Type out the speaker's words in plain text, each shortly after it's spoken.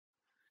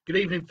Good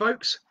evening,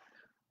 folks.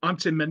 I'm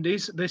Tim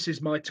Mendees. This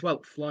is my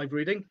 12th live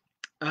reading.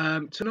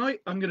 Tonight,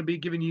 I'm going to be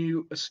giving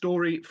you a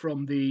story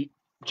from the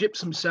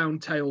Gypsum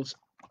Sound Tales.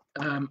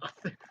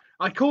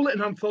 I call it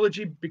an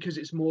anthology because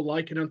it's more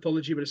like an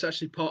anthology, but it's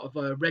actually part of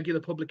a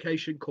regular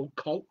publication called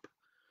Colp.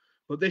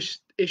 But this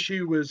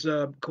issue was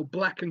called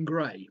Black and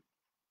Grey,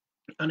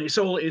 and it's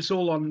all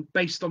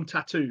based on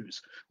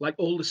tattoos. Like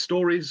all the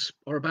stories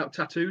are about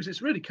tattoos.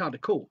 It's really kind of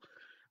cool.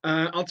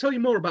 I'll tell you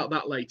more about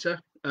that later,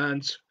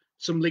 and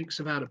some links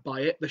of how to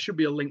buy it. There should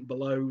be a link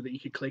below that you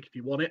can click if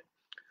you want it.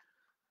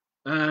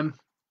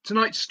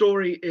 Tonight's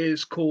story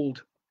is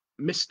called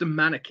Mr.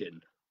 Mannequin,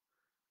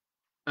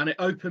 and it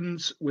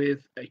opens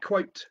with a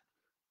quote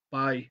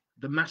by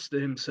the master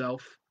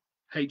himself,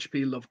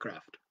 H.P.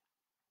 Lovecraft.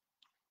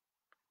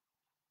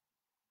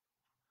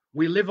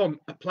 We live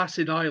on a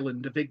placid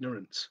island of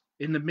ignorance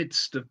in the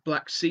midst of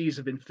black seas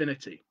of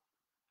infinity,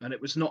 and it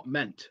was not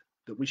meant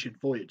that we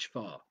should voyage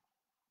far.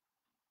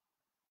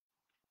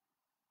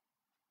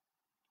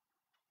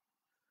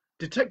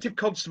 Detective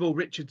Constable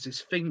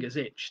Richards's fingers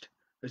itched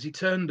as he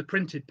turned the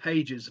printed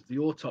pages of the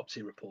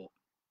autopsy report.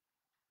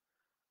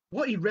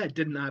 What he read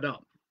didn't add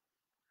up.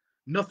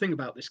 Nothing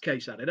about this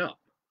case added up.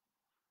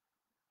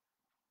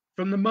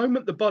 From the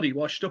moment the body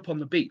washed up on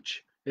the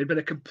beach, it had been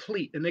a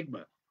complete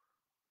enigma.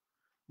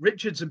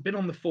 Richards had been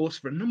on the force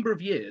for a number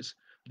of years,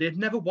 but he had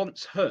never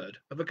once heard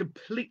of a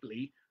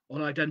completely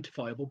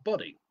unidentifiable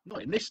body,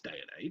 not in this day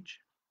and age.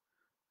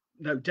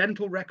 No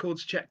dental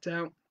records checked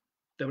out,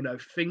 there were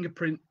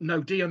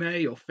no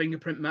DNA or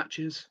fingerprint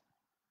matches,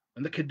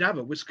 and the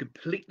cadaver was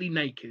completely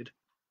naked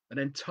and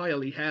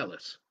entirely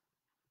hairless.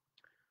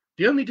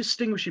 The only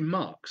distinguishing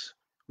marks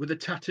were the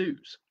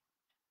tattoos.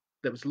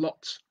 There was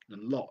lots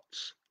and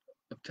lots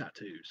of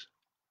tattoos.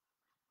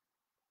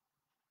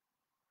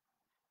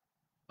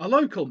 A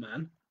local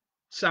man,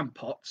 Sam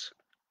Potts,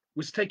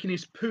 was taking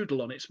his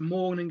poodle on its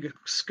morning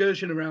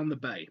excursion around the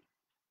bay.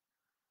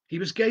 He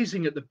was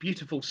gazing at the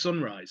beautiful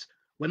sunrise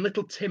when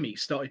little Timmy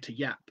started to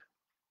yap.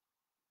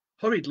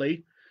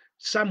 Hurriedly,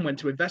 Sam went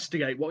to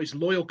investigate what his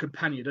loyal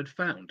companion had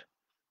found.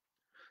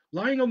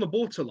 Lying on the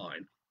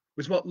waterline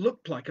was what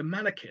looked like a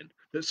mannequin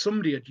that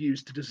somebody had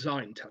used to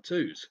design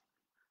tattoos.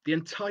 The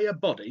entire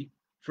body,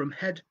 from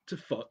head to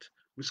foot,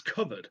 was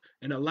covered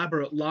in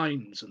elaborate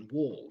lines and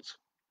walls.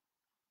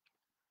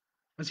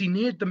 As he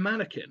neared the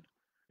mannequin,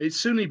 it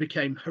soon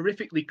became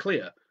horrifically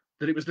clear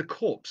that it was the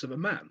corpse of a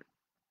man.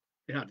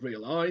 It had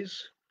real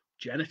eyes,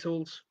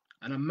 genitals,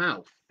 and a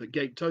mouth that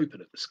gaped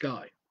open at the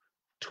sky,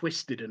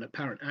 twisted in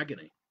apparent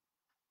agony.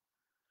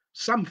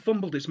 Sam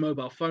fumbled his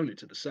mobile phone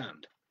into the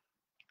sand.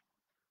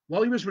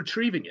 While he was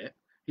retrieving it,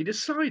 he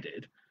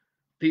decided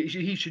that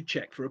he should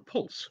check for a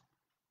pulse.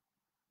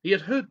 He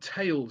had heard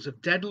tales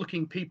of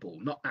dead-looking people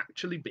not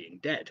actually being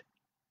dead.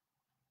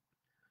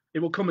 It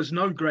will come as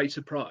no great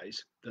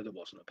surprise that there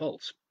wasn't a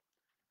pulse.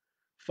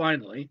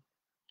 Finally,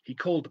 he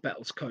called the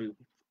Bettles Cove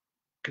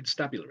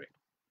Constabulary.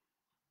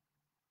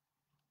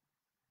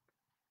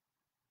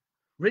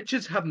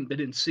 Richards hadn't been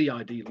in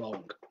CID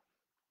long.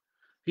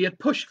 He had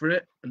pushed for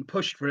it,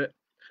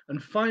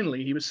 and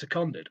finally he was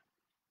seconded.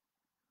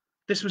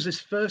 This was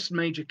his first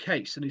major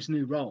case in his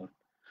new role,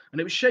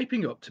 and it was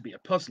shaping up to be a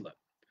puzzler,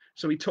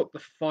 so he took the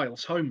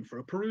files home for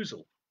a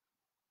perusal.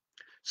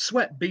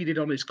 Sweat beaded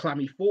on his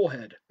clammy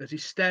forehead as he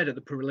stared at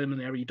the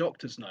preliminary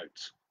doctor's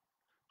notes,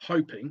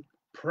 hoping,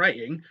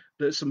 praying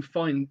that some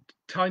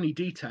tiny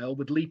detail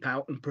would leap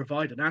out and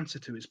provide an answer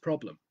to his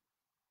problem.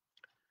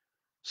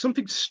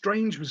 Something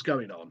strange was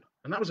going on,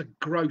 and that was a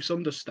gross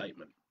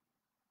understatement.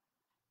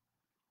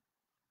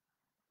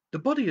 The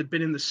body had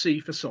been in the sea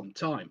for some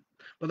time,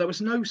 but there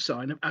was no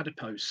sign of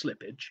adipose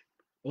slippage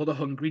or the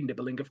hungry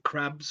nibbling of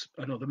crabs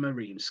and other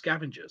marine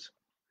scavengers.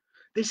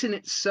 This in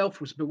itself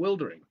was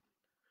bewildering.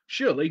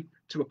 Surely,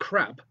 to a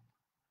crab,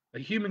 a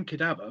human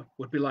cadaver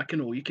would be like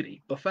an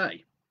all-you-can-eat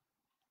buffet.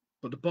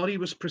 But the body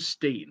was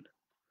pristine,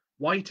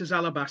 white as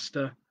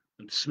alabaster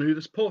and smooth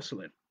as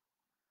porcelain.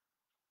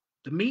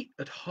 The meat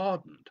had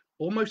hardened,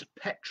 almost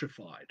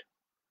petrified.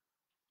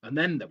 And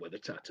then there were the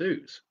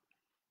tattoos.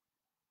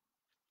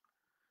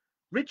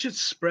 Richard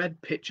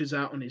spread pictures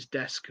out on his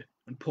desk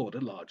and poured a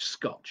large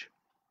scotch.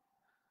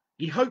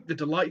 He hoped the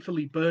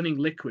delightfully burning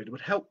liquid would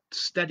help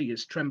steady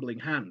his trembling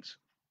hands.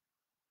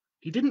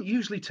 He didn't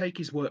usually take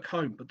his work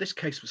home, but this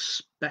case was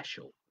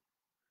special.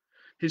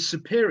 His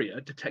superior,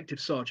 Detective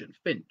Sergeant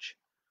Finch,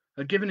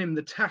 had given him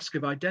the task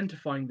of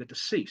identifying the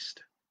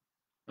deceased,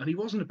 and he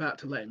wasn't about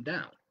to let him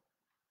down.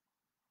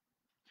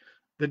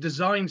 The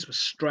designs were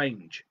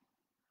strange.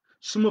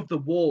 Some of the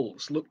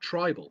walls looked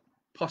tribal,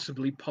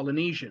 possibly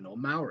Polynesian or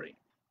Maori.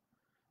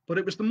 But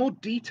it was the more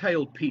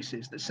detailed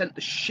pieces that sent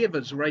the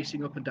shivers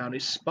racing up and down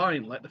his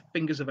spine like the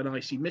fingers of an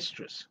icy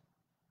mistress.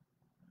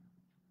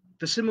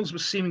 The symbols were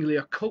seemingly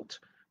occult,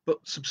 but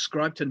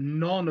subscribed to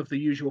none of the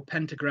usual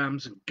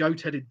pentagrams and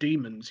goat-headed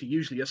demons he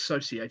usually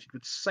associated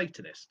with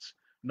Satanists.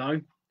 No,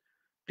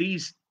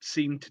 these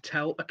seemed to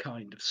tell a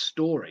kind of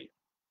story,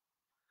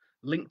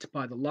 linked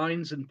by the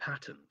lines and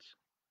patterns.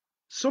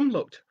 Some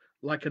looked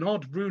like an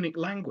odd runic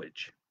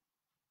language,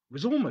 It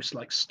was almost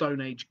like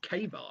Stone Age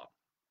cave art.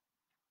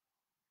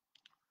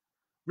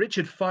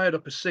 Richard fired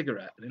up a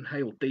cigarette and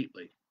inhaled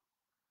deeply.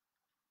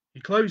 He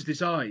closed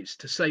his eyes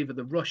to savour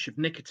the rush of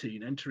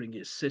nicotine entering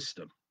his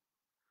system.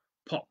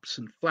 Pops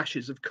and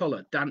flashes of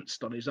colour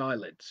danced on his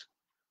eyelids.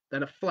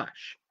 Then a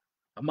flash,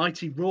 a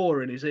mighty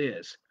roar in his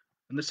ears,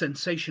 and the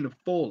sensation of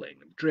falling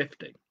and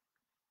drifting.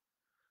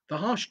 The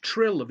harsh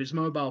trill of his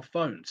mobile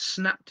phone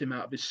snapped him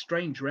out of his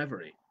strange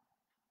reverie.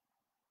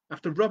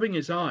 After rubbing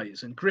his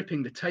eyes and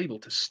gripping the table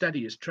to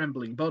steady his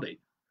trembling body,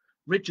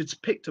 Richards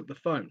picked up the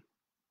phone.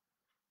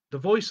 The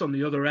voice on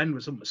the other end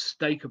was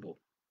unmistakable.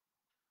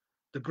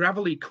 The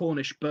gravelly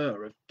Cornish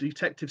burr of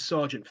Detective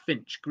Sergeant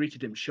Finch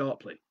greeted him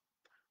sharply.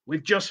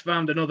 "We've just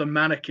found another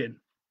mannequin."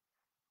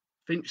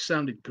 Finch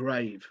sounded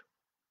grave,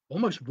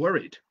 almost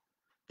worried.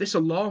 This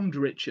alarmed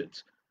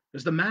Richards,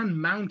 as the man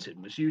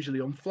mountain was usually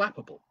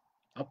unflappable.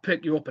 "I'll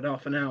pick you up in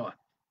half an hour."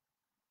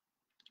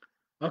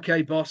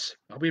 "Okay, boss,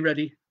 I'll be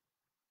ready,"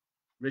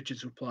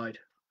 Richards replied.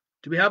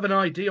 "Do we have an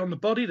ID on the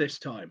body this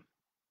time?"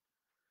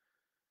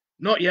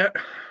 "Not yet.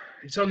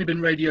 It's only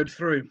been radioed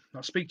through.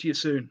 I'll speak to you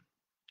soon."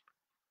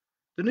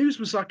 The news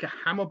was like a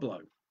hammer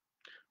blow.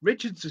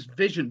 Richards'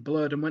 vision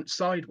blurred and went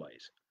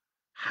sideways.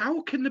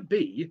 How can there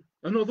be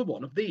another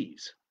one of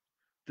these?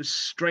 The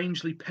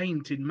strangely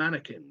painted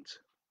mannequins.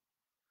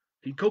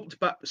 He gulped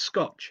back the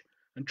scotch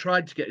and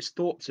tried to get his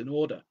thoughts in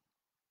order.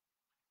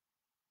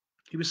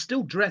 He was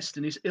still dressed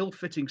in his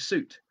ill-fitting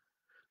suit,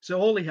 so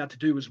all he had to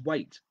do was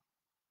wait.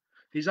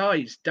 His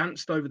eyes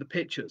danced over the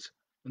pictures,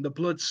 and the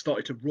blood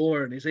started to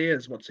roar in his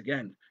ears once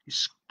again. He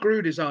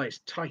screwed his eyes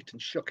tight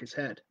and shook his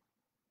head.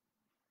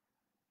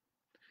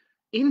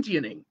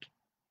 Indian ink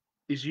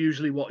is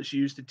usually what is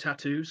used in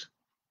tattoos.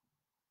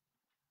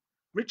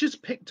 Richards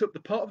picked up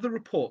the part of the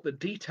report that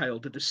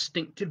detailed the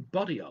distinctive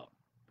body art.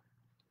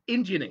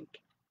 Indian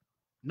ink,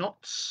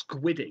 not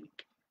squid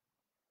ink.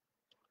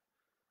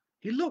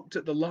 He looked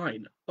at the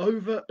line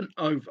over and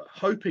over,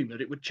 hoping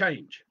that it would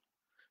change.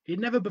 He had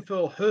never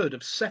before heard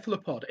of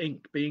cephalopod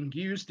ink being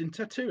used in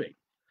tattooing,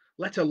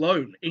 let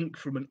alone ink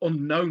from an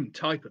unknown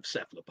type of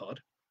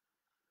cephalopod.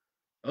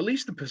 At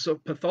least the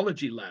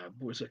pathology lab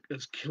was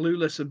as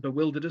clueless and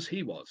bewildered as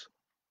he was.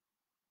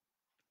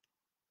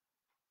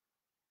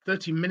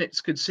 30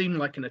 minutes could seem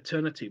like an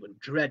eternity when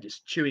dread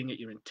is chewing at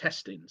your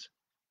intestines.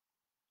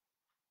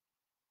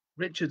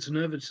 Richards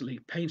nervously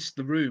paced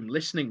the room,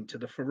 listening to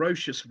the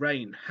ferocious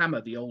rain hammer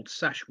the old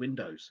sash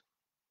windows.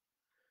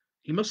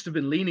 He must have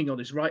been leaning on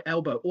his right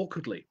elbow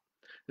awkwardly,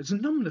 as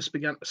numbness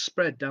began to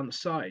spread down the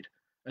side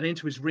and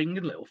into his ring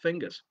and little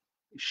fingers.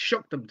 He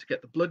shook them to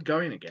get the blood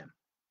going again.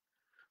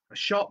 A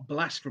sharp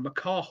blast from a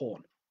car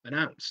horn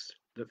announced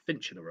that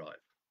Finch had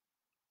arrived.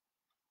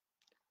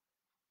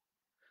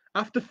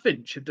 After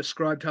Finch had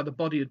described how the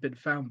body had been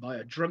found by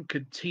a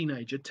drunken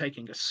teenager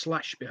taking a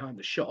slash behind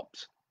the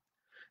shops,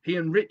 he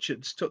and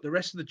Richards took the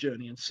rest of the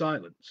journey in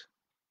silence.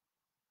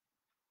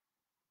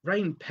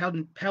 Rain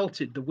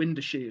pelted the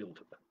windshield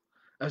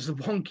as the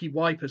wonky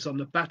wipers on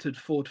the battered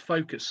Ford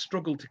Focus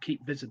struggled to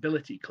keep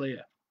visibility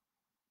clear.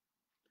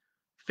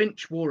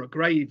 Finch wore a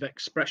grave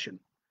expression,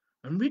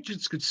 and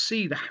Richards could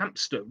see the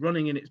hamster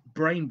running in its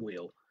brain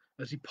wheel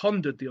as he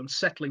pondered the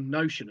unsettling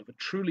notion of a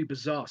truly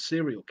bizarre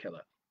serial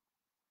killer.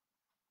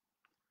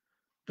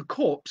 The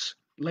corpse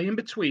lay in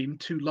between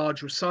two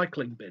large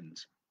recycling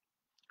bins.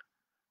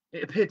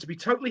 It appeared to be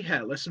totally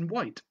hairless and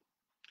white.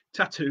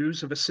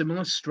 Tattoos of a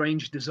similar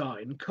strange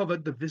design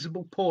covered the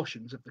visible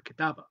portions of the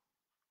cadaver.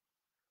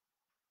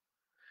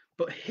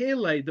 But here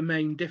lay the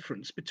main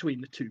difference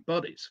between the two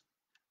bodies.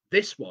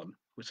 This one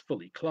was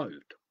fully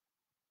clothed.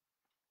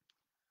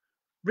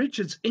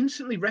 Richards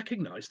instantly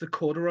recognized the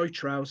corduroy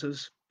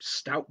trousers,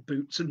 stout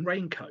boots, and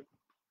raincoat.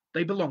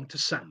 They belonged to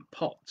Sam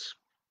Potts.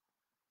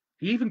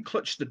 He even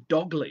clutched the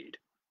dog lead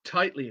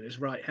tightly in his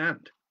right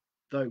hand,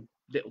 though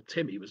little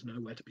Timmy was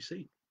nowhere to be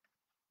seen.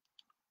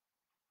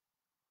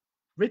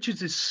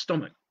 Richards's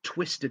stomach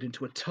twisted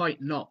into a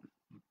tight knot.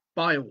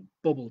 Bile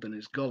bubbled in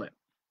his gullet.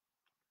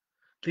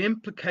 The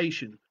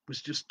implication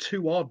was just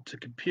too odd to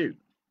compute.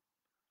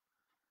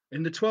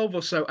 In the 12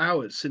 or so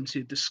hours since he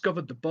had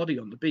discovered the body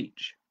on the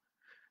beach,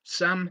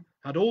 Sam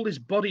had all his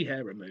body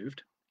hair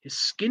removed, his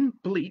skin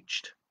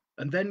bleached,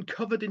 and then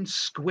covered in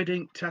squid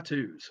ink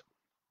tattoos.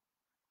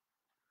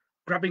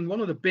 Grabbing one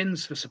of the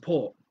bins for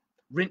support,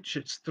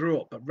 Richards threw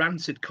up a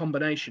rancid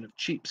combination of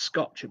cheap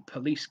scotch and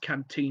police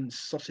canteen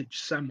sausage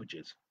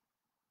sandwiches.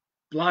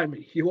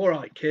 "Blimey, you all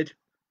right, kid?"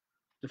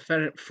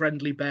 the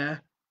friendly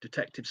bear,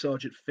 Detective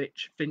Sergeant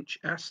Finch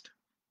asked.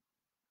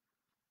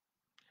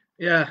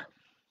 "Yeah."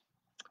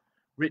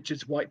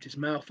 Richards wiped his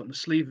mouth on the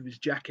sleeve of his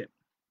jacket.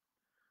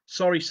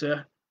 "Sorry,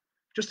 sir.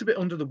 Just a bit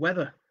under the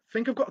weather.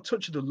 Think I've got a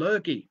touch of the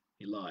lurgy,"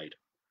 he lied.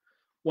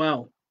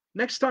 "Well,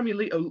 next time you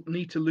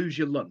need to lose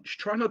your lunch,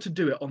 try not to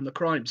do it on the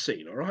crime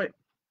scene, all right?"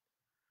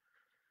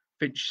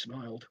 Finch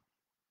smiled.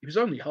 He was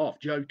only half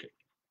joking.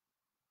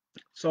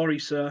 "Sorry,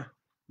 sir."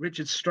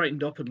 Richards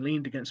straightened up and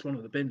leaned against one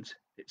of the bins.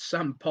 "It's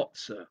Sam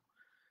Potts, sir."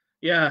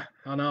 "Yeah,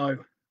 I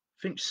know."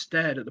 Finch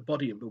stared at the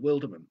body in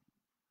bewilderment.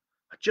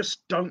 I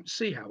just don't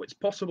see how it's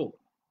possible.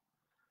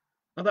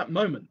 At that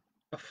moment,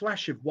 a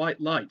flash of white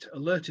light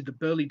alerted the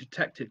burly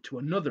detective to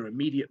another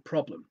immediate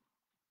problem.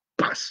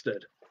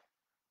 Bastard!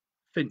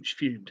 Finch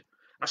fumed.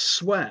 I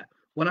swear,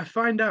 when I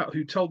find out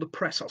who told the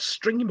press, I'll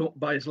string him up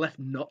by his left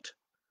nut.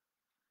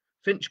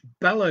 Finch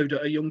bellowed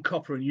at a young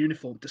copper in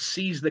uniform to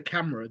seize the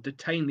camera and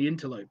detain the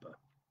interloper.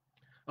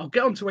 I'll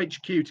get onto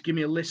HQ to give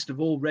me a list of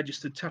all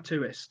registered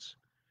tattooists.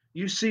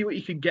 You see what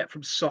you can get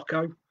from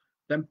Socko,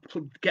 then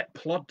get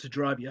Plod to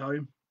drive you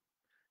home.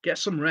 Get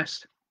some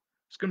rest.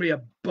 It's going to be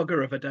a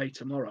bugger of a day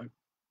tomorrow.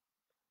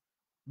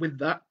 With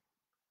that,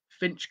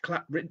 Finch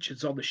clapped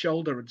Richards on the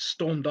shoulder and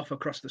stormed off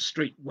across the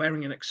street,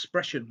 wearing an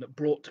expression that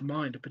brought to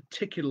mind a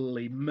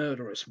particularly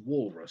murderous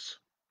walrus.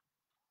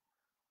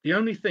 The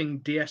only thing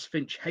DS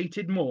Finch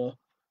hated more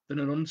than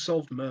an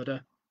unsolved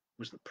murder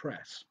was the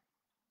press.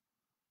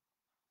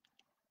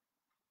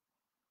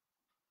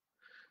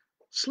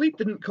 Sleep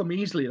didn't come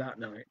easily that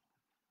night.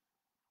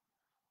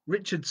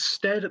 Richards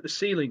stared at the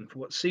ceiling for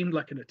what seemed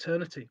like an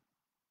eternity.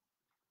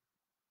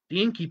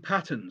 The inky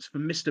patterns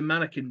from Mr.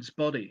 Mannequin's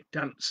body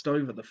danced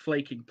over the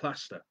flaking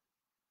plaster.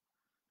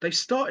 They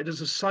started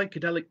as a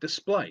psychedelic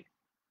display,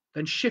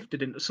 then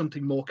shifted into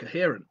something more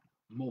coherent,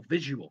 more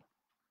visual,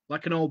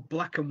 like an old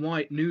black and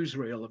white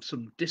newsreel of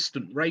some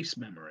distant race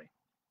memory.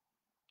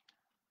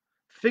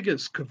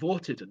 Figures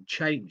cavorted and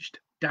changed,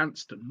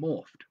 danced and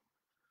morphed.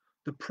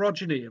 The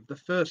progeny of the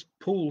first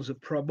pools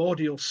of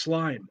primordial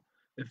slime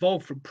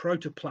evolved from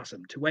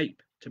protoplasm to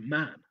ape to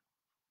man,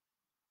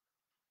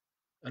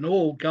 and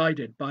all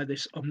guided by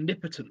this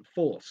omnipotent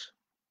force,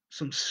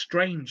 some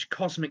strange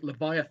cosmic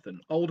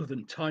leviathan older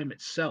than time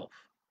itself,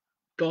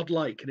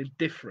 godlike and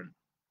indifferent.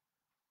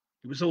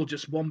 It was all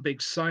just one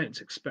big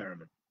science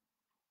experiment.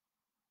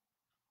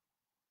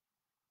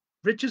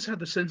 Richards had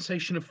the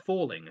sensation of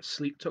falling as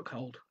sleep took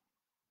hold.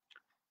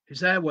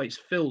 His airways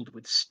filled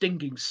with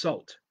stinging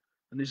salt,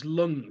 and his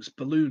lungs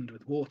ballooned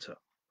with water.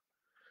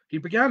 He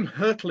began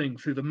hurtling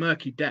through the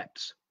murky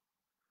depths,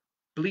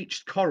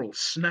 bleached coral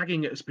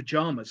snagging at his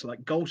pajamas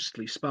like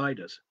ghostly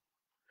spiders.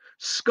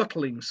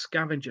 Scuttling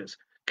scavengers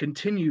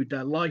continued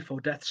their life or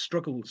death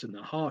struggles in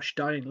the harsh,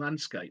 dying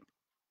landscape.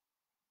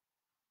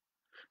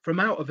 From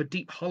out of a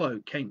deep hollow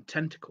came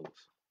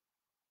tentacles.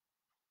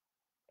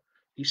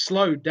 He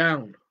slowed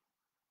down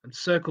and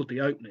circled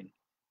the opening.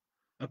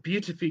 A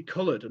beautifully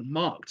coloured and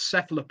marked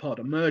cephalopod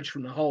emerged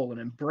from the hole and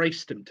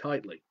embraced him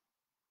tightly.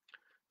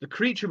 The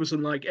creature was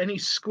unlike any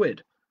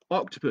squid,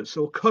 octopus,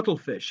 or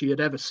cuttlefish he had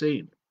ever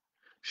seen.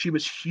 She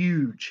was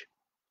huge,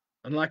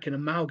 and like an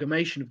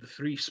amalgamation of the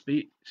three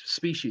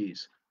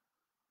species,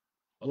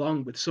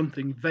 along with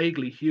something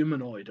vaguely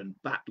humanoid and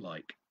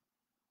bat-like.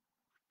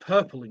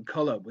 Purple in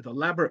colour with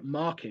elaborate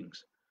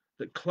markings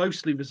that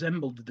closely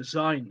resembled the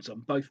designs on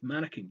both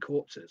mannequin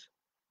corpses.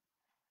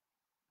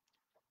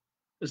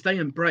 As they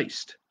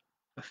embraced,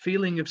 a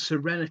feeling of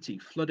serenity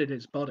flooded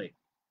his body.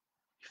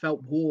 He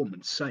felt warm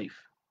and safe,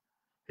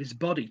 his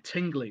body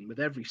tingling with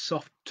every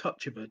soft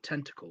touch of her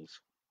tentacles.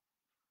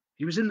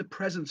 He was in the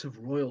presence of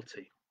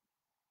royalty.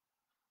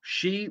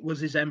 She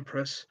was his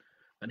empress,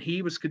 and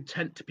he was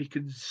content to be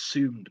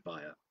consumed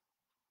by her.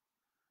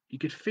 He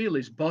could feel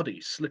his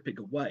body slipping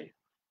away,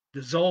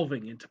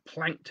 dissolving into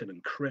plankton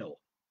and krill.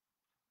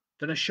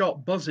 Then a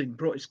sharp buzzing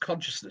brought his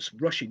consciousness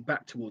rushing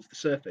back towards the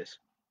surface.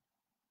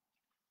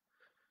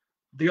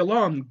 The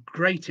alarm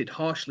grated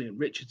harshly in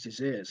Richards's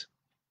ears.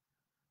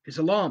 His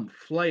arm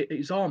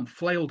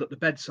flailed at the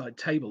bedside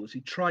table as he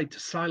tried to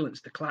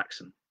silence the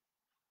klaxon.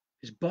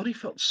 His body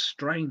felt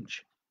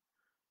strange.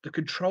 The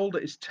control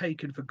that is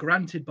taken for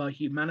granted by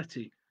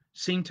humanity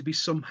seemed to be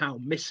somehow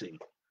missing,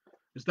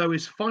 as though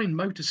his fine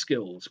motor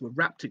skills were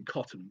wrapped in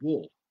cotton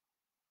wool.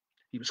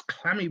 He was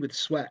clammy with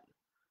sweat,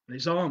 and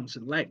his arms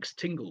and legs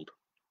tingled.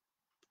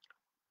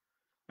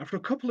 After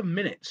a couple of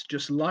minutes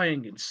just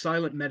lying in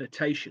silent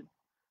meditation,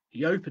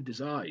 he opened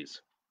his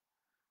eyes.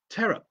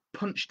 Terror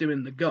punched him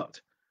in the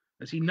gut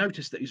as he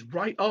noticed that his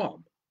right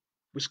arm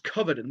was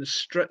covered in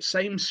the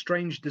same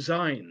strange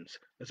designs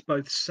as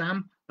both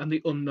Sam and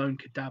the unknown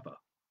cadaver.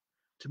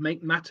 To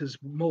make matters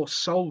more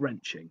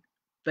soul-wrenching,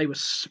 they were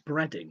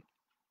spreading,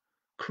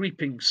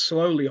 creeping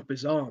slowly up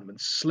his arm and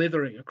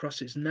slithering across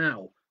his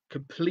now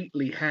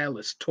completely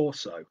hairless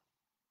torso.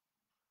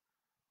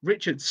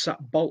 Richard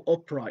sat bolt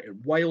upright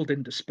and wailed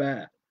in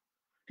despair.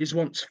 His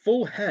once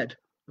full head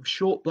of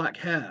short black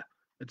hair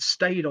had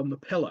stayed on the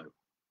pillow.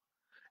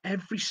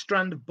 Every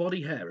strand of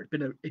body hair had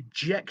been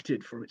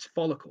ejected from its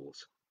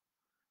follicles.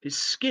 His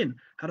skin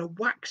had a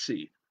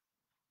waxy,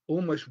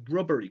 almost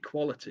rubbery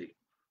quality.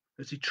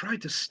 As he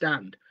tried to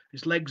stand,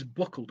 his legs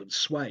buckled and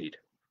swayed.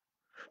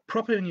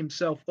 Propping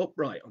himself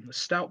upright on the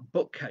stout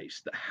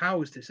bookcase that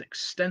housed his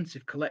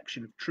extensive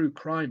collection of true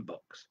crime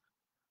books,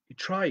 he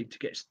tried to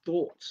get his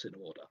thoughts in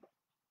order.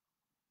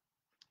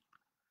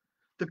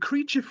 The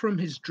creature from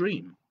his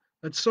dream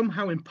had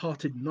somehow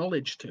imparted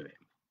knowledge to him.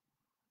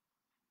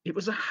 It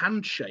was a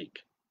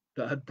handshake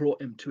that had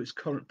brought him to his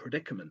current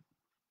predicament.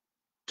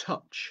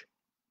 Touch.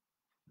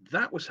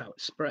 That was how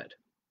it spread,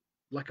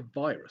 like a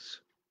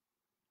virus.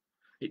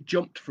 It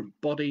jumped from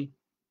body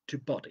to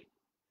body.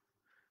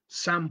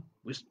 Sam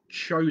was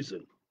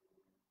chosen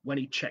when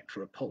he checked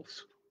for a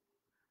pulse.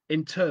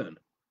 In turn,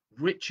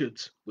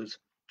 Richards was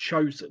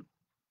chosen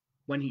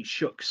when he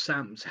shook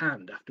Sam's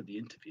hand after the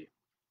interview.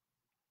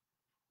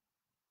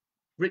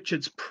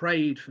 Richards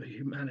prayed for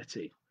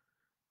humanity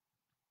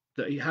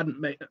that he hadn't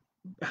made.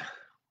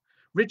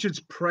 Richards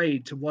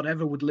prayed to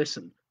whatever would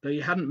listen that he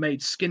hadn't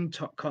made skin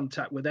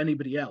contact with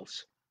anybody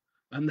else,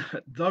 and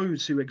that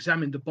those who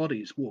examined the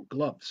bodies wore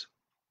gloves.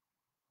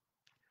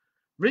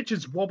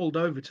 Richards wobbled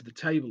over to the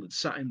table and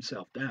sat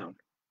himself down.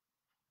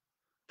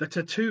 The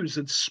tattoos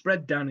had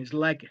spread down his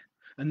leg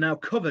and now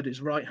covered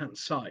his right-hand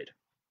side.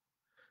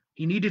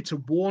 He needed to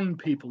warn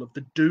people of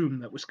the doom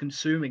that was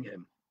consuming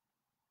him.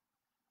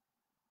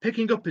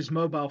 Picking up his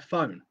mobile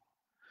phone,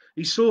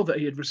 he saw that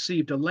he had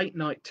received a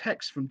late-night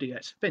text from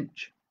DS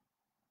Finch.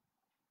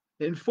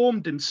 It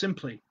informed him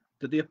simply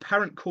that the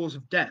apparent cause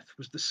of death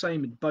was the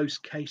same in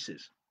both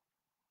cases.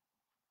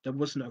 There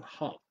was no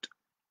heart.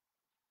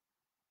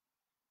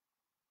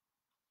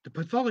 The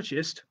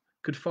pathologist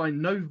could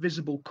find no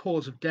visible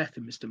cause of death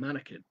in Mr.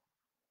 Mannequin.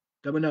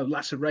 There were no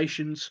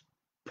lacerations,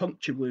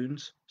 puncture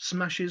wounds,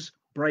 smashes,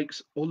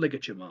 breaks, or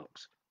ligature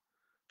marks.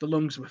 The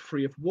lungs were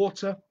free of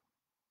water,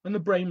 and the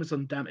brain was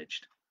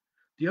undamaged.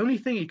 The only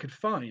thing he could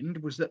find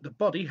was that the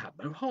body had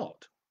no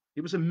heart.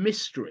 It was a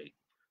mystery.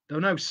 There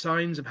were no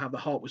signs of how the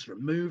heart was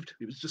removed.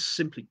 It was just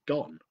simply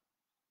gone.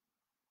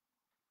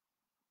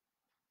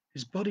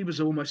 His body was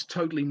almost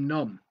totally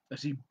numb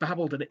as he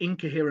babbled an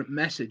incoherent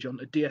message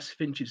onto DS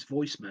Finch's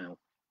voicemail.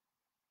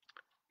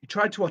 He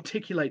tried to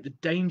articulate the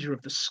danger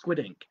of the squid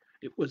ink.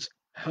 It was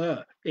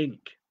her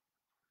ink,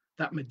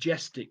 that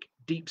majestic,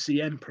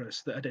 deep-sea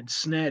empress that had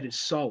ensnared his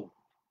soul.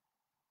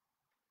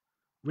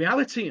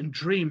 Reality and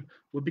dream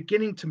were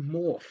beginning to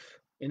morph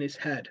in his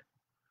head.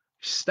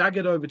 He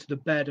staggered over to the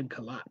bed and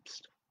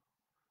collapsed.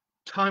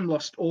 Time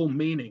lost all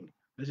meaning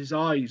as his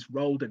eyes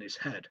rolled in his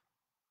head.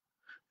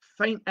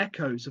 Faint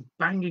echoes of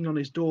banging on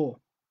his door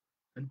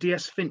and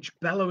DS Finch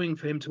bellowing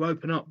for him to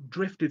open up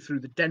drifted through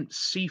the dense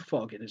sea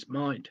fog in his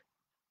mind.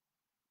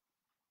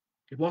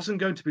 It wasn't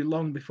going to be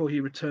long before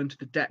he returned to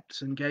the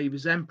depths and gave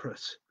his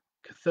empress,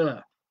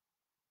 Cathilla,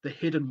 the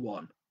hidden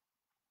one,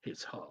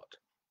 his heart.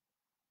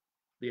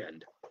 The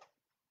end.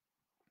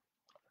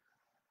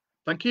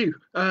 Thank you.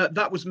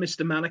 That was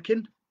Mr.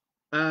 Mannequin.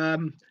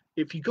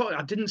 If you got,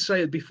 I didn't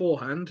say it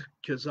beforehand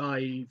because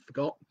I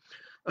forgot.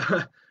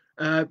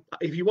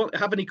 If you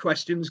have any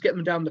questions, get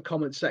them down in the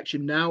comment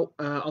section now.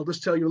 I'll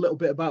just tell you a little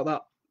bit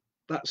about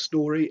that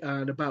story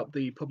and about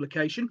the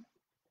publication.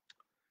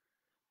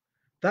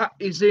 That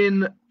is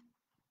in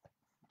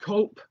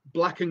Colp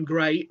Black and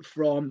Grey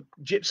from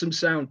Gypsum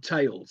Sound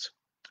Tales.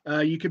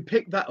 You can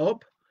pick that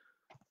up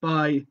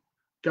by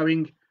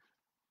going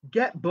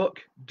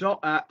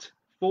getbook.at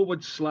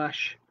 /colpBnG.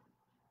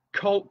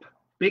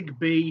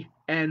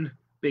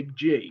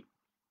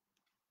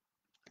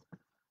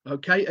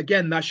 Okay,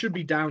 again, that should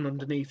be down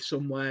underneath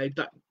somewhere.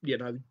 That, you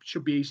know,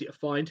 should be easy to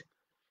find.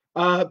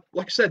 Like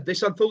I said,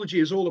 this anthology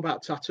is all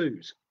about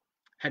tattoos,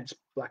 hence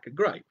Black and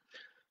Grey.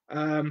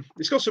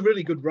 It's got some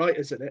really good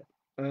writers in it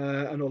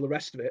and all the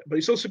rest of it, but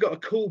it's also got a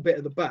cool bit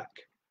at the back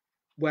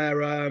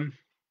where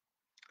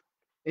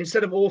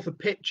instead of author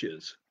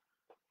pictures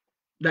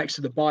next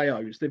to the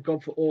bios, they've gone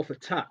for author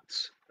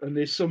tats, and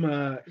there's some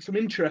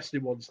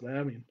interesting ones there.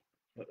 I mean,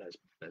 look,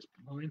 there's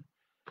mine.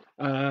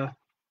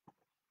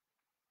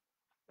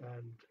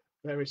 And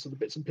various other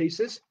bits and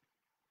pieces.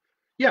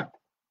 Yeah,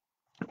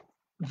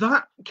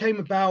 that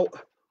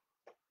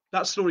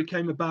story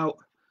came about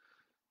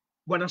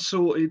when I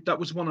saw it. That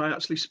was one I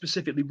actually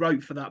specifically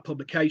wrote for that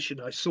publication.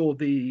 I saw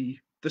the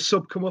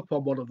sub come up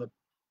on one of the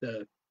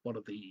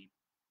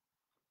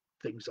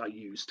things I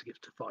use to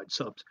find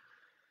subs.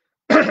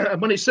 And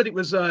when it said it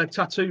was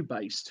tattoo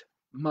based,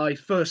 my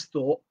first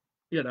thought,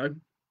 you know,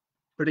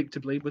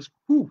 predictably, was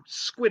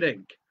squid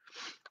ink.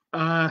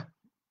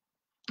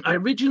 I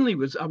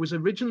was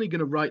originally going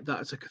to write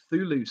that as a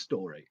Cthulhu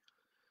story,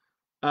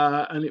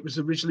 and it was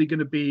originally going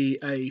to be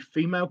a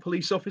female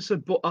police officer.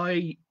 But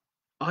I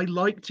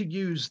like to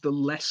use the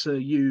lesser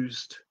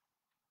used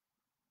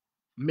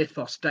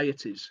mythos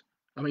deities.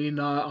 I mean,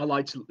 I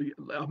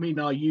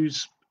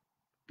use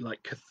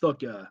like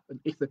Cthugha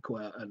and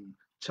Ithaca and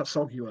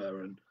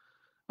Tasogua and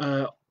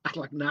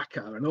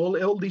Atlaknaka and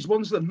all these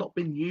ones that have not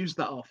been used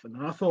that often.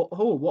 And I thought,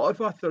 what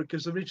if I thought,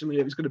 because originally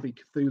it was going to be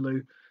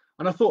Cthulhu.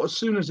 And I thought as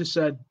soon as it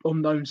said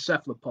unknown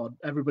cephalopod,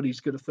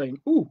 everybody's going to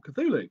think,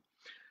 Cthulhu.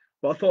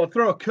 But I thought I'd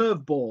throw a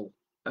curveball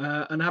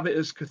and have it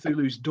as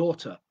Cthulhu's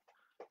daughter.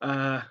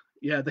 The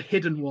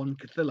hidden one,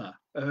 Cathilla.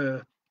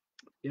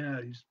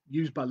 He's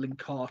used by Lynn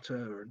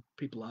Carter and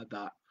people like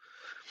that.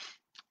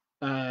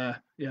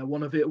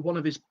 One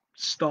of his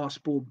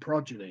star-spawned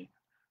progeny.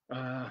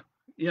 It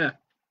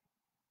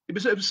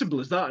was as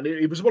simple as that. And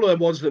it was one of them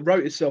ones that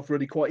wrote itself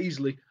really quite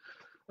easily.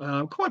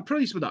 I'm quite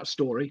pleased with that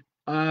story.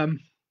 Let's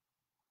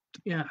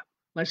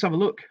have a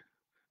look.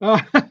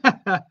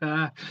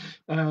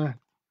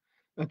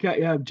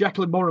 Okay,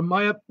 Jacqueline Moran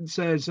Meyer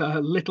says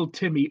Little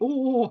Timmy.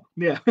 Oh,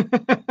 yeah.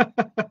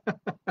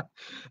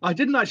 I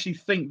didn't actually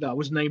think that I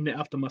was naming it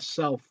after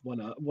myself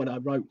when I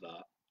wrote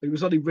that. It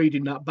was only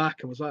reading that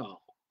back and was like, oh,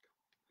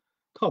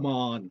 come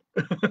on.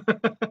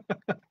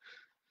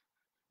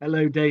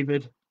 Hello,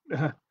 David.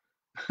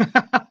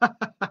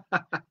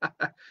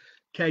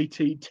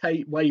 KT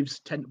Tate waves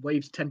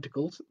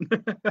tentacles.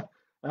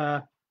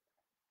 uh,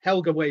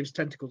 Helga waves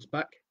tentacles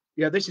back.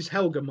 Yeah, this is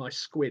Helga, my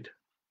squid.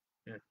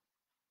 Yeah,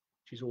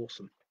 she's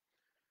awesome.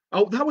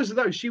 Oh,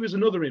 she was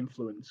another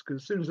influence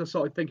because as soon as I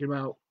started thinking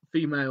about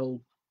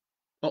female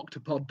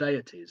octopod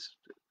deities,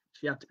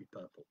 she had to be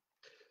purple.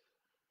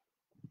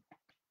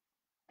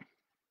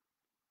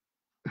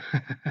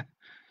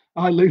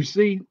 Hi,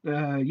 Lucy.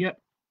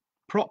 Yep.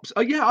 Props.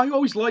 Oh, yeah, I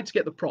always like to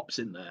get the props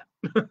in there.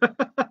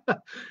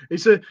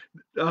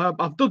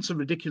 I've done some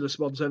ridiculous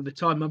ones over the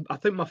time. I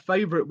think my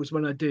favourite was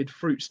when I did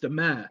Fruits de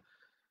Mer,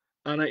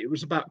 and it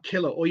was about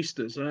killer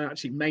oysters, and I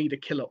actually made a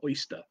killer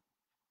oyster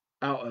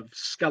out of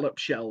scallop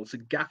shells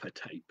and gaffer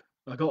tape.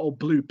 I got all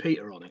Blue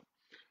Peter on it.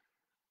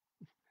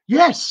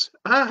 Yes,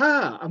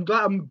 aha! I'm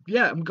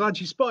glad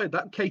you spotted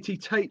that. Katie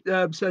Tate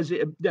says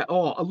it. Yeah,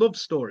 oh, a love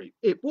story.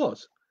 It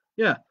was.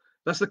 Yeah,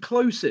 that's the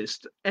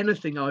closest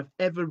anything I've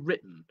ever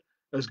written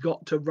has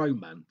got to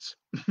romance.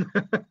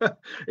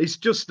 It's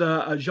just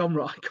a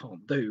genre I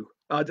can't do.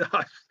 I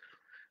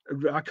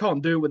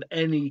can't do it with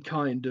any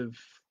kind of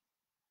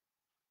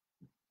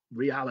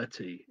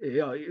reality.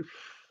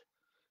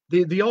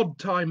 The odd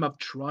time I've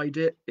tried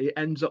it, it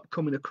ends up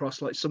coming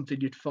across like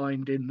something you'd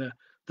find in the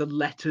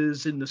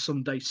letters in the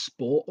Sunday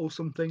Sport or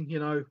something, you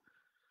know.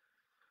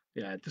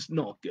 Yeah, just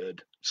not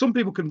good. Some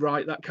people can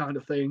write that kind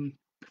of thing.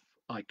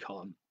 I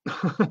can't.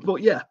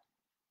 But yeah,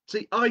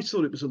 see, I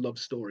thought it was a love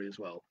story as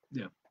well.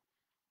 Yeah.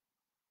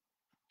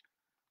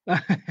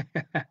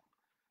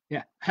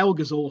 Yeah,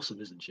 Helga's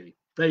awesome, isn't she?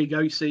 There you go.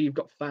 You see, you've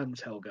got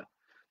fans, Helga.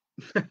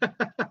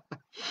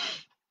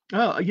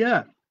 Oh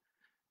yeah,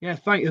 yeah.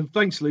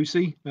 Thanks,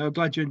 Lucy.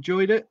 Glad you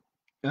enjoyed it.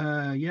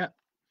 Yeah,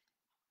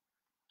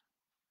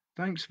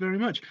 thanks very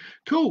much.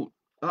 Cool.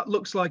 That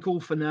looks like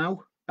all for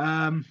now.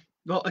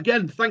 Well,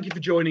 again, thank you for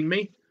joining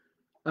me.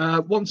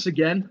 Once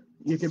again,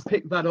 you can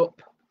pick that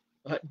up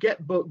at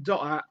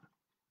getbook.at,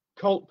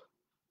 Colp,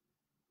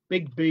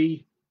 Big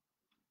B,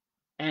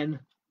 N,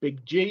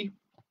 Big G.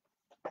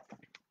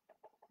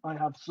 I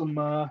have some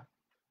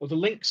other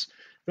links.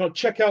 Now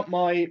check out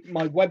my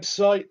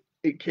website.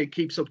 It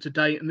keeps up to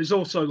date, and there's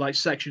also like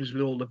sections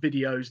with all the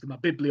videos, my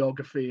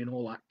bibliography, and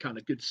all that kind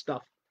of good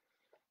stuff.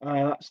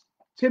 That's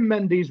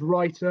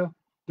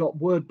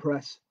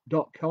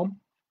timmendeeswriter.wordpress.com.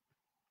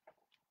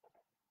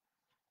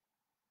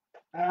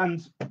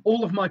 And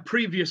all of my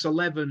previous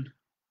 11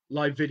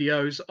 live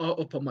videos are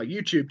up on my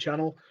YouTube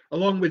channel,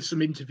 along with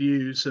some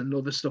interviews and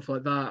other stuff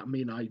like that. I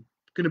mean, I'm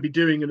going to be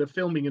doing and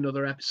filming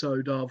another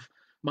episode of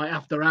my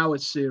After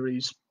Hours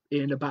series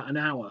in about an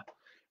hour.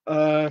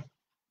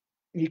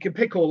 You can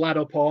pick all that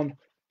up on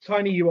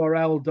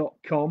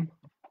tinyurl.com.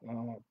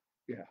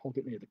 Yeah, hold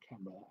it near the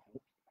camera.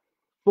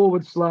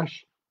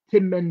 /Tim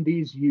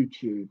Mendees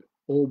YouTube,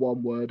 all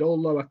one word, all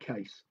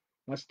lowercase.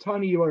 That's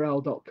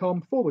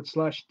tinyurl.com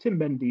 /Tim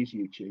Mendees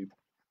YouTube.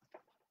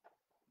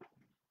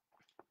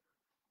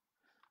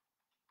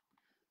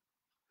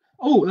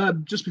 Oh,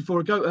 just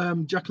before I go,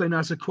 Jacqueline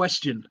has a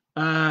question.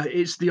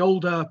 It's the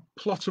older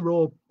plotter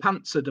or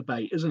pantser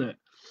debate, isn't it?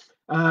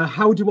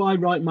 How do I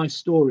write my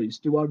stories?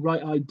 Do I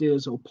write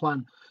ideas or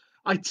plan?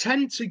 I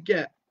tend to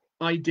get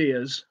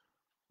ideas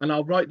and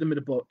I'll write them in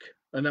a book.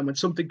 And then when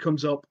something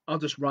comes up, I'll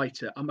just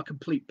write it. I'm a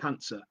complete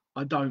pantser.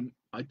 I don't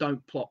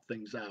plot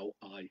things out.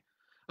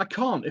 I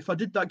can't. If I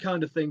did that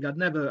kind of thing, I'd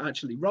never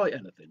actually write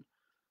anything.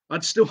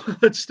 I'd still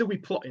be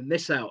plotting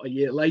this out a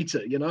year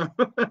later, you know.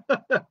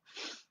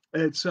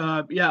 It's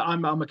yeah,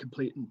 I'm a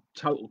complete and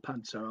total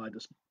pantser.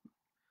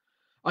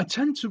 I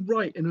tend to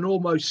write in an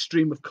almost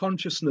stream of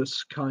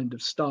consciousness kind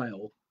of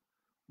style,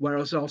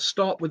 whereas I'll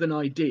start with an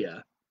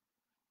idea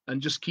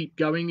and just keep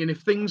going. And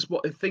if things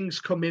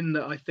come in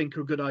that I think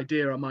are a good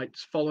idea, I might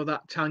follow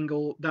that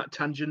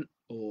tangent,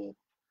 or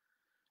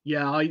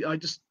yeah, I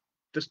just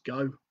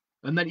go.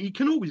 And then you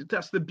can always,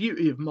 that's the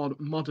beauty of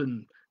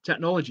modern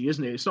technology,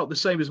 isn't it? It's not the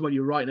same as when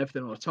you're writing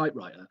everything on a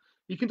typewriter.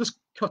 You can just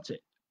cut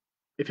it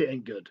if it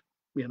ain't good,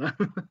 you know.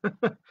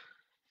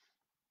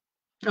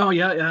 Oh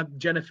yeah, yeah,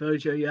 Jennifer,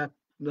 yeah,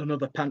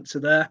 another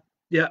pantser there.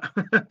 Yeah,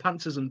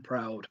 pantsers and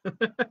proud.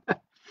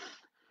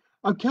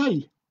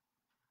 Okay,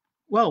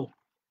 well,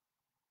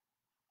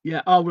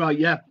 yeah. Oh right,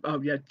 yeah. Oh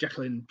yeah,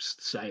 Jacqueline's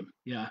the same.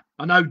 Yeah,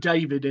 I know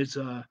David is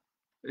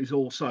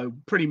also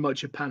pretty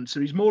much a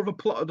pantser. He's more of a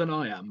plotter than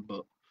I am,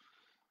 but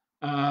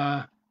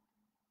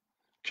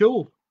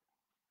cool.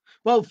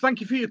 Well,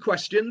 thank you for your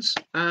questions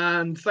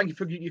and thank you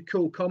for your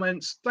cool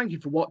comments. Thank you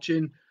for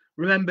watching.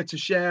 Remember to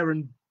share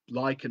and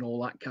like and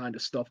all that kind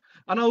of stuff.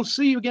 And I'll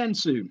see you again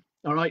soon.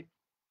 All right.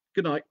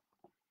 Good night.